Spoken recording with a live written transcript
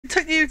It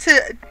took you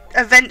to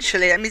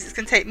eventually. That means it's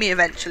going to take me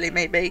eventually,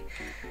 maybe.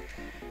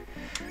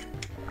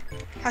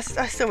 I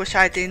still wish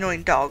I had the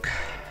annoying dog.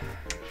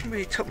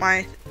 Really took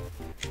my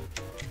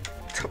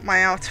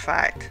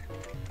artifact.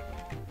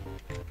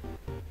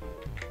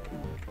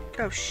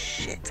 Oh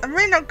shit. I'm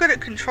really not good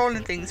at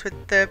controlling things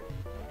with the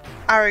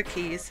arrow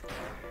keys.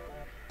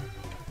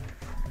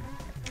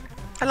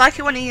 I like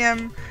it when he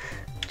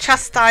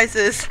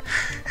chastises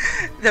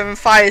them and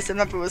fires them.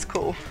 That was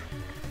cool.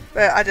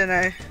 But I don't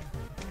know.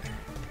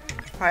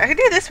 Right, I can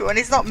do this one when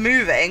he's not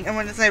moving and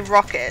when there's no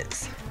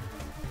rockets.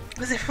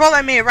 Because they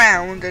follow me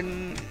around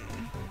and...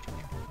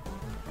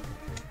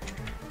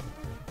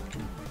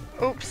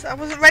 Oops, I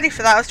wasn't ready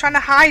for that. I was trying to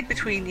hide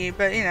between you,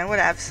 but you know,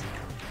 whatevs.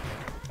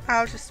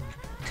 I'll just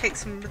take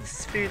some of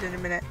this food in a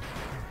minute.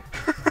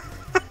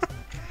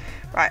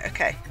 Right,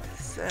 okay.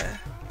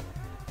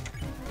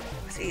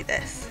 Let's eat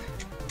this.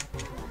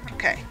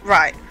 Okay,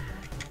 right.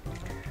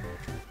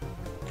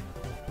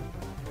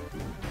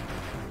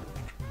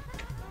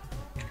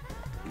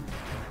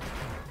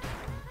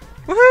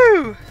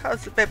 Woohoo! That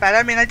was a bit bad.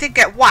 I mean, I did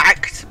get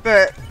whacked,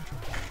 but...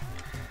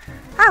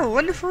 Have a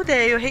wonderful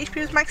day. Your HP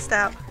was maxed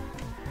out.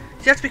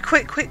 You have to be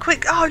quick, quick,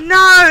 quick. Oh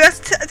no!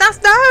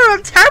 That's no!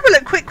 I'm terrible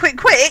at quick, quick,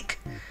 quick!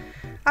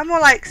 I'm more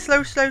like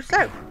slow, slow,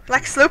 slow.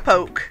 Like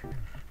slowpoke.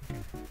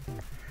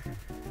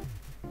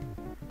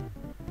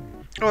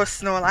 Or a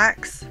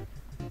Snorlax.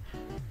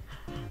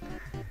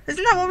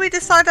 Isn't that what we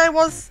decided I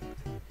was?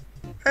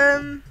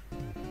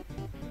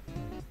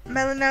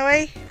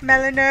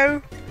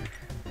 Melano?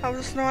 I was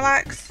a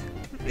Snorlax?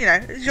 You know,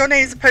 your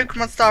name's a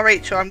Pokemon Star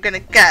Rachel, I'm gonna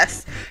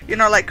guess. You're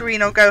not like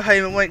Green or Go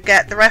Home and won't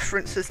get the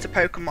references to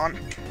Pokemon.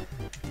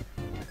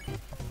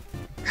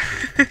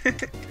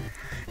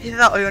 Either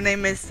that or your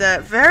name is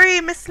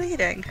very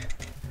misleading.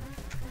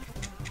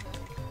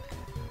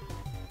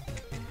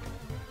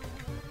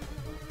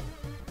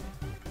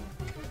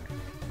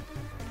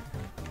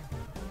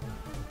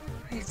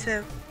 I need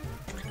to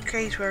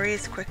gauge where he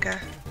is quicker.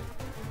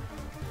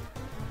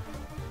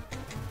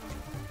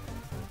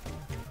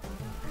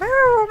 Where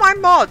are all my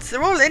mods?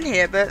 They're all in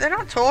here, but they're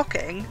not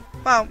talking.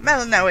 Well,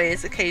 Melano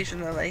is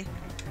occasionally.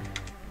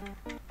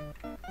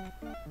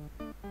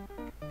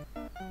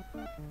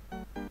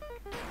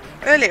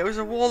 Earlier it was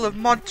a wall of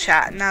mod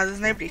chat, and now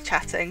there's nobody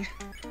chatting.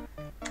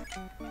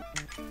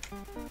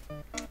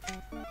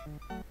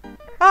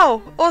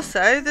 Oh,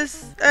 also,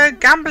 there's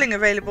gambling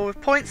available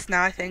with points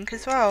now, I think,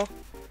 as well.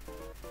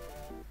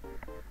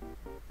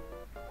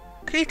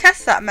 Can you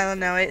test that,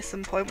 Melanoe, at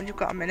some point when you've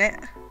got a minute?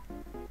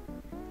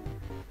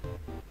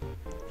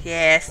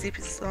 Yeah,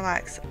 Sleeping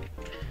Snorlax.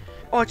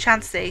 Or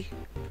Chansey.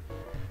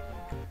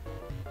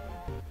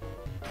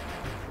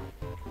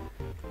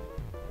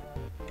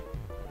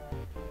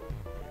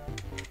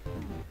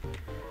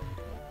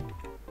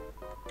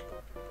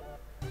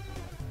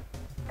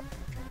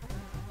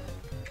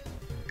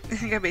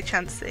 It's gonna be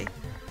Chansey.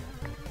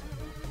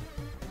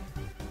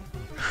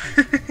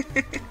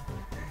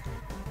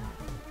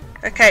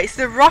 Okay, it's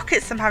the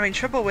rockets I'm having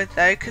trouble with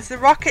though, because the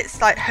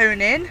rockets like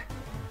hone in.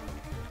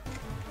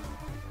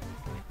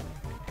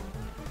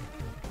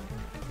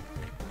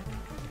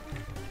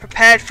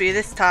 Prepared for you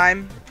this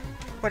time.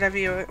 Whatever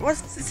you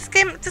what's this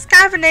game? Does this guy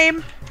have a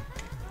name?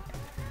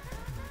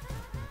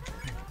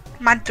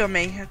 Mad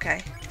dummy,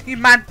 okay. You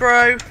mad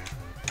bro.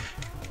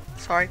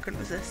 Sorry, couldn't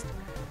resist.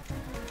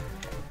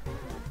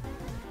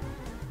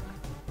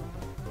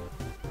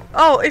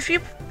 Oh, if you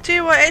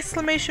do an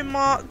exclamation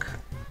mark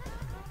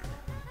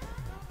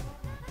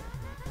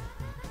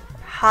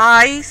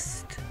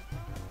heist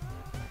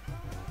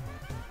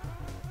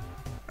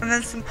and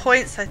then some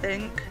points, I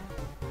think.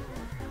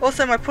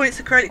 Also, my points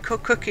are currently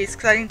called cookies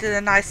because I needed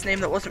a nice name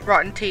that wasn't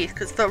Rotten Teeth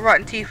because the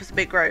Rotten Teeth was a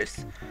bit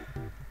gross.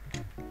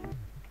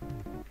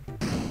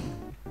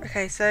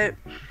 Okay, so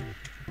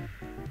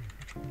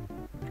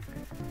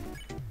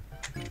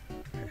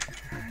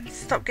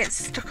stop getting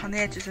stuck on the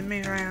edges and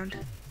move around.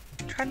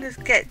 I'm trying to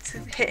get to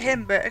hit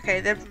him, but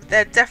okay,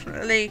 they're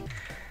definitely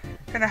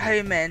gonna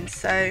home in,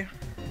 so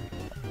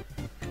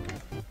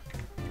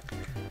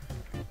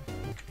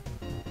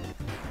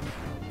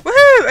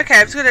woohoo! Okay,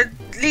 I'm just gonna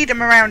lead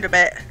him around a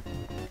bit.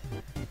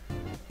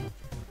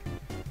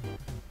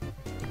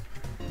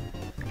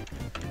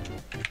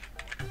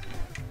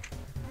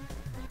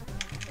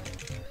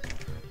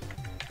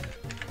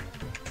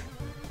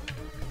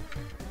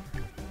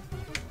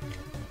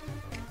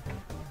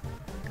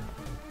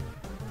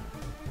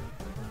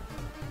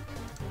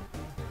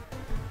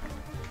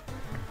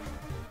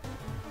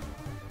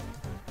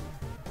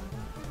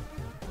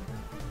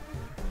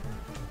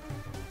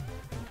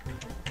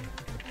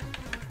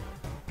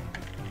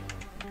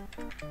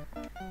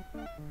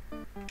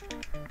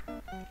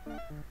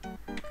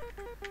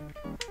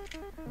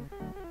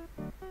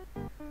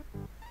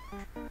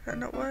 That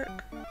not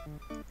work?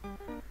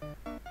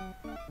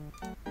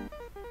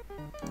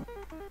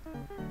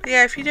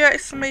 Yeah, if you do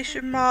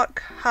exclamation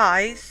mark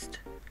heist,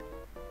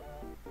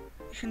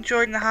 you can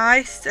join the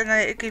heist and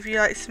then it'll give you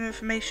like some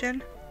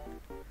information.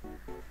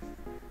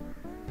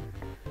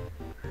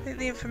 I think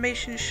the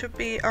information should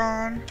be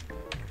on.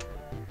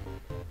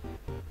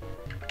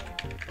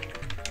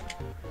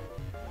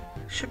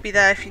 Should be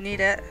there if you need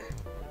it.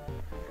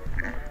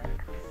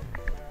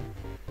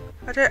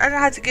 I don't know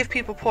how to give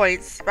people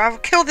points, but I'll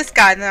kill this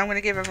guy and then I'm going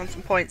to give everyone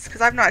some points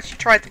because I've not actually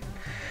tried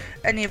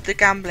any of the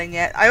gambling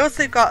yet. I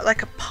also got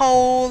like a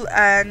poll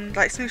and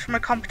like something from a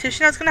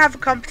competition. I was going to have a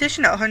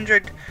competition at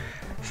 100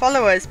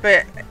 followers,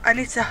 but I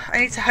need to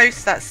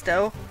host that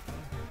still.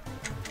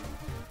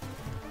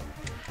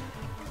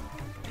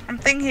 I'm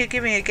thinking of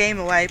giving a game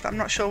away, but I'm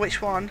not sure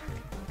which one.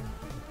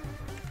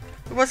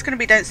 It was going to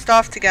be Don't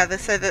Starve Together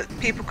so that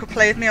people could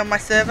play with me on my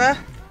server.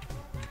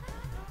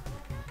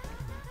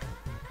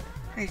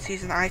 I need to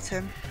use an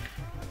item.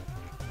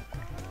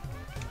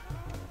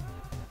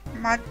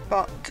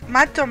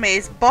 Mad Dummy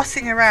is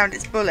bossing around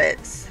its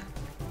bullets.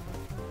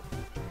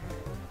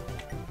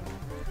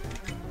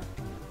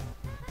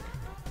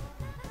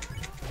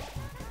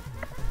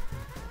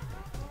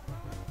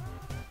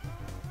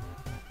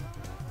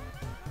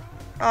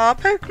 Oh,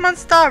 Pokemon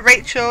Star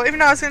Rachel. Even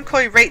though I was going to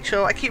call you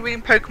Rachel, I keep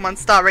reading Pokemon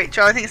Star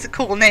Rachel. I think it's a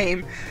cool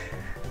name.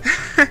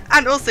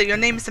 And also, your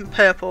name isn't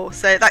purple,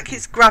 so that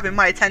keeps grabbing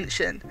my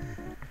attention.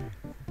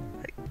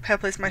 Like,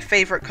 purple is my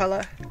favourite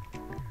colour.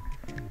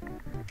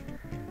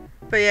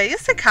 But yeah, you're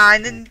so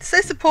kind and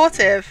so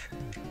supportive.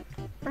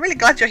 I'm really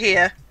glad you're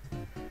here.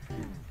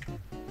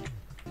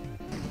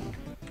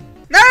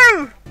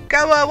 No!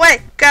 Go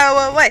away!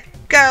 Go away!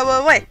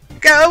 Go away!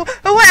 Go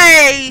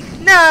away!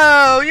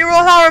 No! You're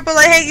all horrible.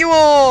 I hate you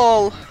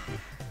all.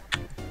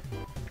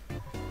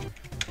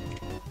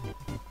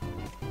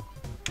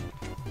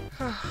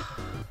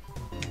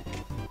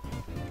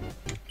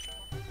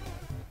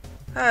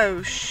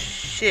 Oh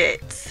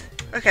shit.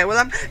 Okay, well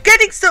I'm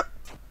getting stuck.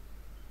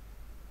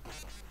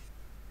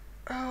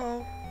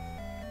 Oh.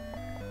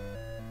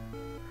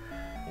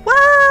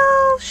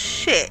 Well,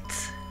 shit.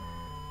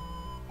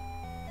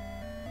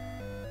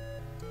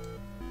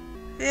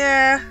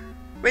 Yeah.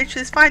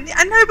 Rachel is fine.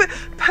 I know, but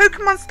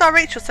Pokemon Star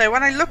Rachel. So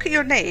when I look at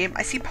your name,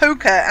 I see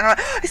Poker, and I'm like,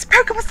 oh, it's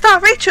Pokemon Star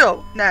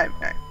Rachel. No,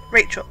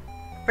 Rachel.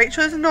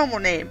 Rachel is a normal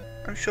name.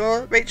 I'm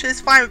sure Rachel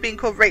is fine with being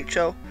called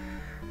Rachel.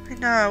 I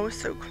know, we're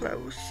so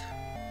close.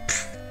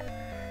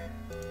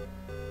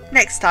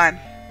 Next time.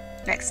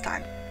 Next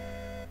time.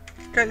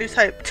 Don't lose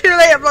hope. Too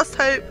late, I've lost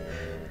hope.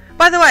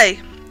 By the way,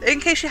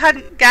 in case you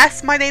hadn't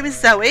guessed, my name is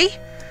Zoe.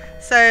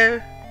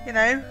 So, you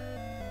know.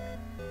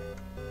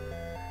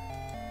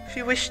 If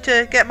you wish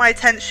to get my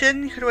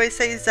attention, you could always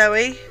say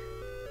Zoe.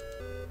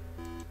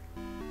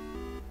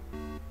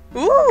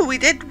 Ooh, we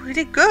did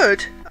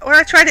good. When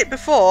I tried it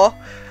before,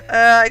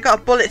 I got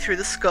a bullet through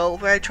the skull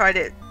where I tried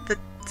it, the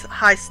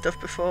high stuff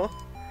before.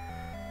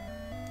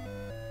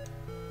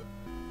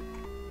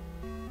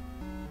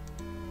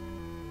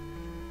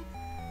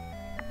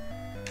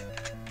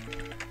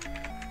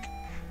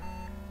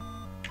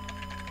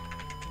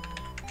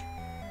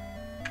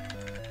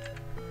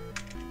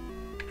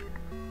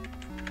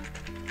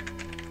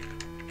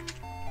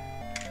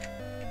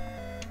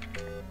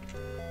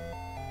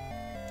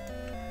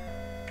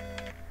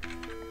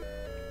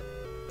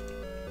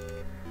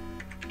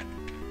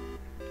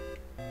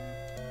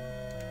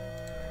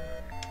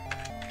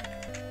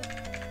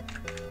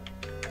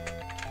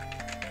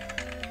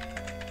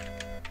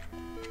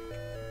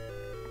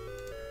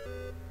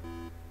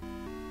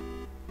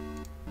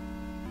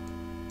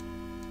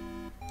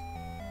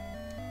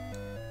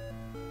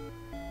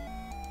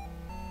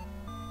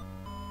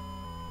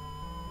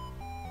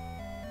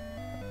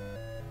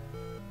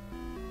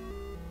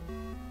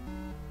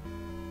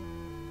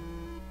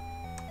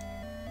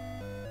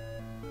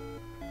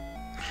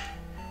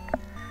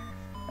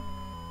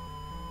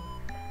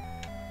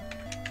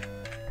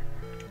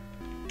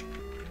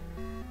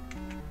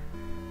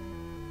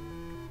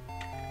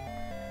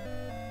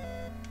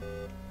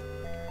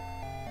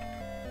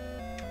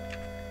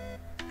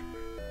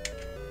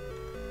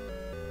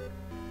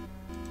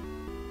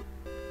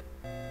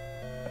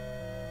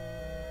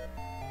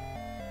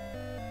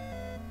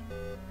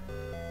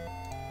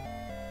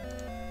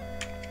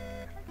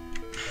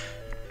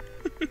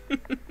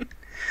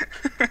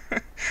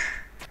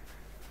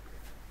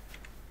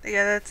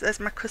 Yeah, that's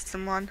my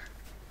custom one.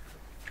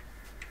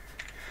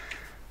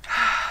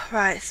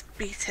 Right, let's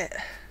beat it.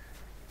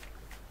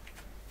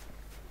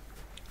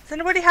 Does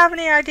anybody have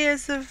any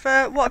ideas of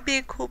what would be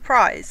a cool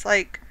prize?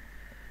 Like,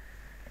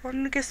 I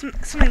want to give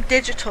something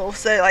digital,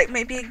 so like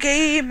maybe a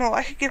game, or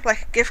I could give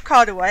like a gift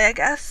card away, I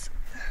guess.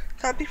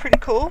 That'd be pretty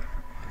cool.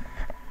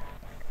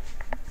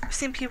 I've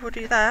seen people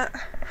do that.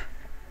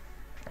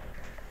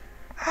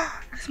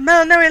 There's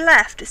Melanoa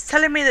left. It's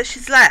telling me that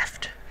she's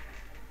left.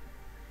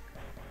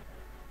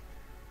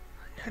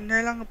 I can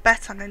no longer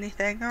bet on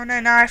anything. Oh no,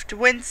 now I have to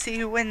win, see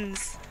who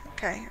wins.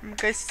 Okay, I'm gonna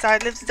go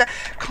side lives.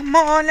 Come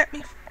on, let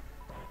me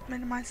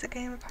minimize the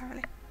game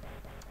apparently.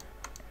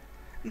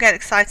 I'm getting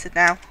excited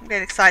now. I'm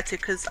getting excited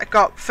because I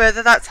got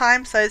further that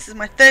time, so this is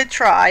my third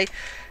try.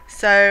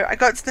 So I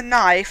got to the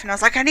knife and I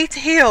was like, I need to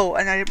heal,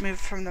 and I didn't move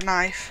from the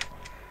knife.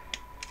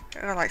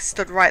 I like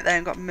stood right there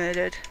and got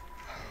murdered.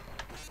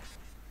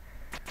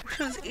 wish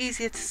it was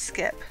easier to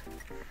skip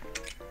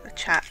the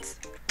chats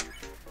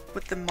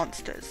with the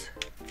monsters.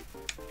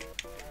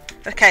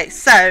 Okay,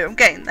 so I'm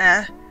getting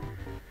there.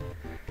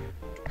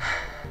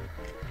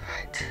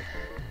 Right.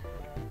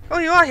 Oh,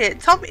 you are here.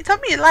 Told me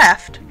you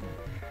left.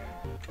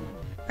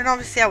 And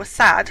obviously I was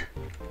sad.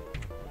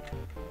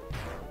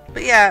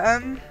 But yeah,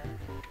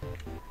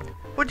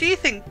 what do you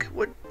think?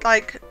 Would,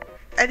 like,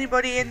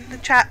 anybody in the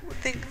chat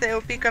think that it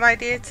would be a good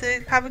idea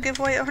to have a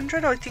giveaway at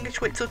 100, or do you think I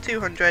should wait till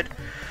 200?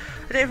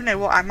 I don't even know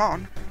what I'm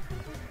on.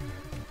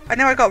 I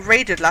know I got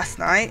raided last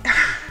night.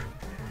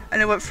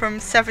 And it went from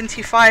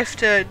 75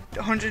 to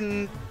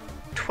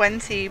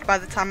 120 by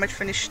the time I'd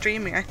finished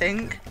streaming, I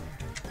think.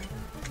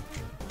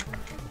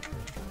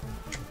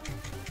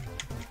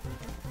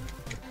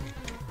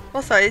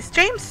 Also, is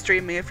James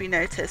streaming, if you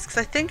noticed? Because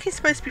I think he's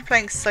supposed to be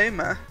playing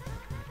Soma.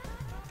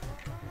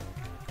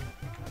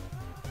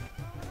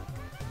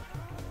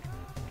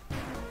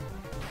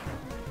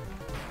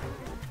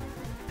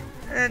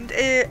 And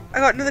I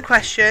got another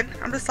question.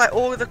 I'm just like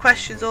all the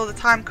questions all the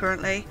time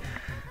currently.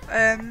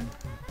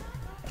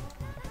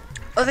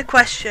 Other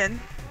question.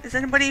 Is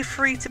anybody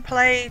free to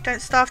play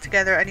Don't Starve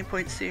Together at any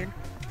point soon?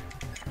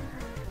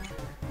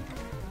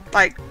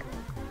 Like,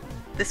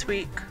 this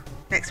week,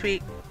 next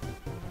week,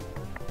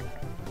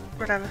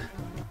 whatever.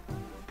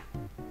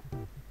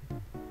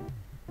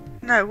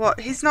 No, what?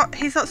 He's not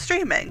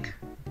streaming?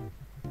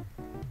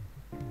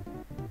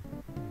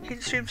 He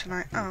didn't stream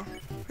tonight. Oh.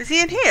 Is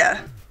he in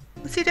here?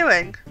 What's he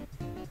doing?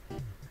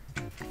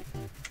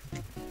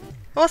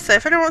 Also,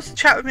 if anyone wants to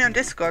chat with me on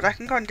Discord, I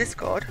can go on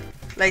Discord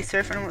later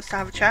if anyone wants to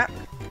have a chat.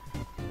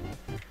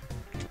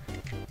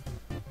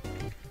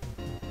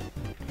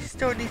 You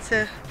still need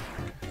to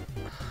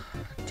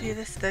do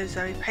this though,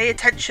 Zoe. Pay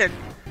attention.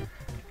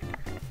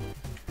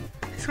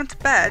 He's gone to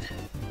bed.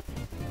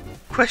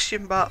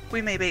 Question, but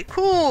we may be.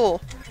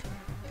 Cool!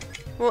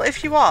 Well,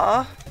 if you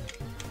are,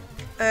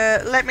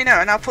 let me know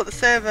and I'll put the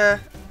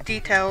server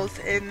details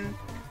in.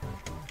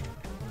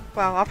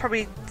 Well, I'll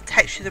probably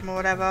text you them or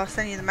whatever. I'll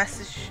send you the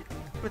message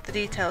with the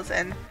details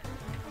in.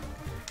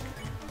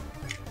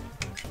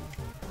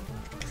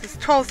 There's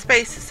 12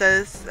 spaces, so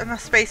there's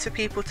enough space for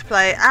people to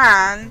play,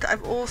 and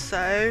I've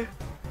also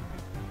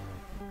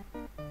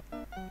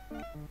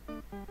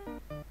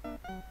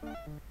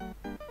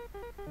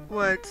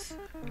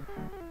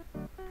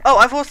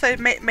I've also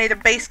made a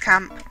base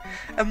camp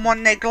and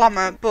one near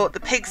Glommer, but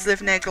the pigs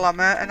live near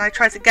Glommer and I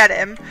tried to get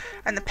him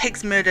and the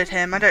pigs murdered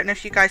him. I don't know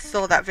if you guys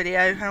saw that video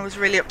and I was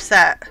really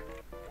upset.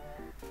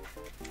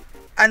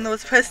 And there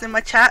was a person in my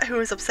chat who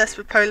was obsessed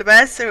with polar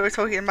bears, so we were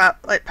talking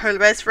about like polar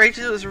bears for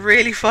ages. It was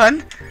really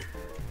fun.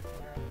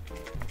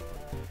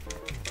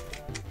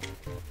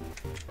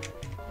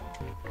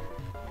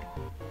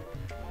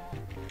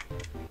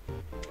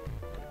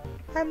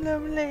 I'm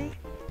lonely.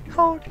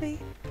 Hold me.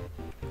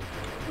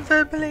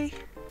 Verbally.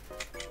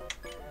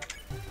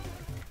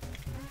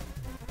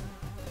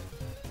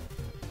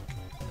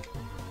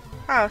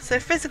 Oh, so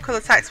physical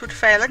attacks would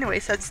fail anyway,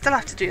 so I'd still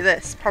have to do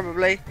this,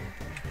 probably.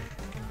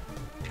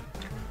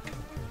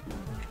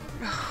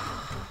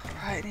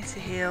 Right, I need to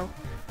heal.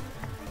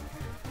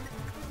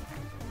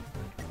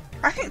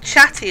 I think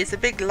Chatty is a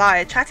big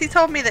liar. Chatty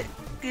told me that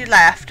you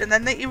left, and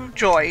then that you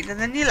joined, and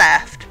then you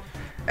left,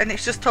 and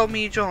it's just told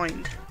me you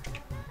joined.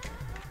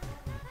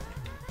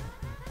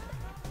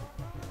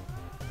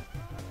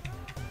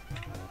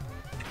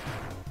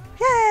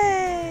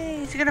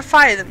 Yay! Is he gonna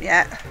fire them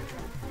yet?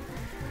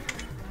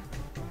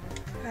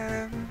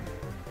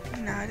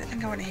 No, I don't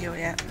think I want to heal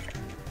yet.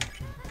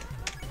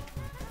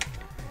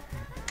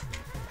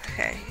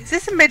 Okay, is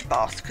this a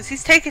mid-boss? Because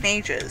he's taken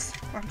ages.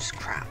 I'm just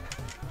crap.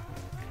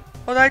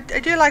 Although I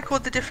do like all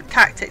the different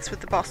tactics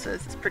with the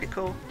bosses. It's pretty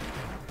cool.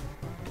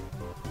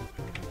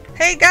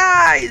 Hey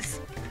guys!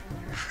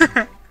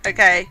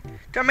 Okay.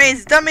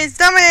 Dummies, dummies,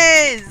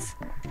 dummies!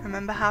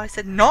 Remember how I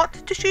said not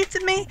to shoot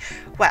at me?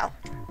 Well,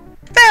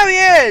 there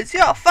he is!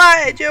 You're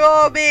fired! You're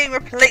all being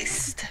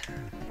replaced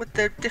with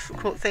the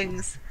difficult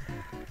things.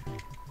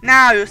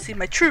 Now you'll see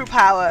my true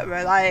power,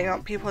 relying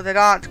on people that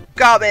aren't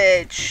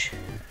garbage.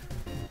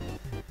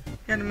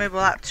 You're on the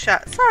mobile app to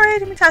chat. Sorry, I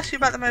didn't mean to ask you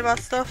about the mobile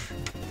stuff.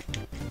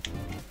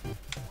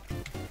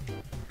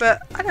 But,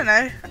 I don't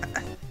know.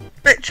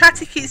 But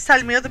Chatty keeps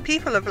telling me other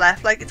people have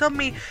left. Like, it told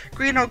me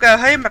Green or Go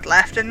Home had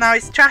left, and now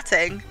he's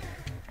chatting.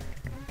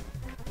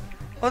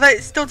 Although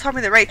it still told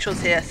me that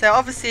Rachel's here, so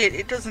obviously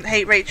it doesn't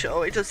hate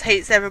Rachel, it just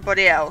hates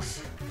everybody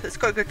else. So it's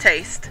got good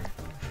taste.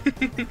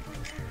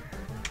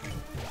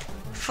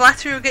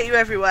 Flattery will get you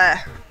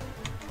everywhere.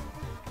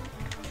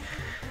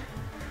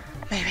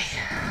 Maybe.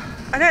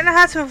 I don't know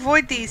how to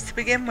avoid these to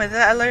begin with,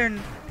 let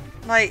alone,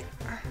 like...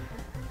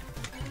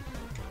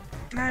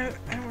 No,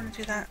 I don't want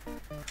to do that.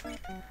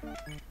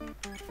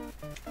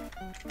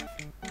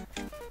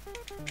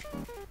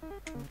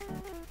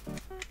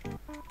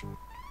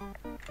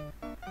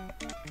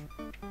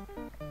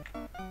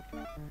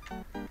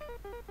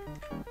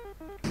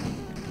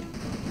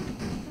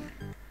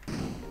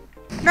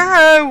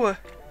 No!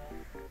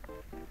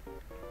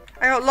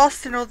 I got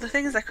lost in all the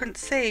things I couldn't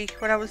see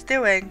what I was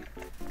doing.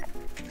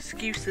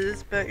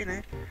 excuses, but you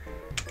know.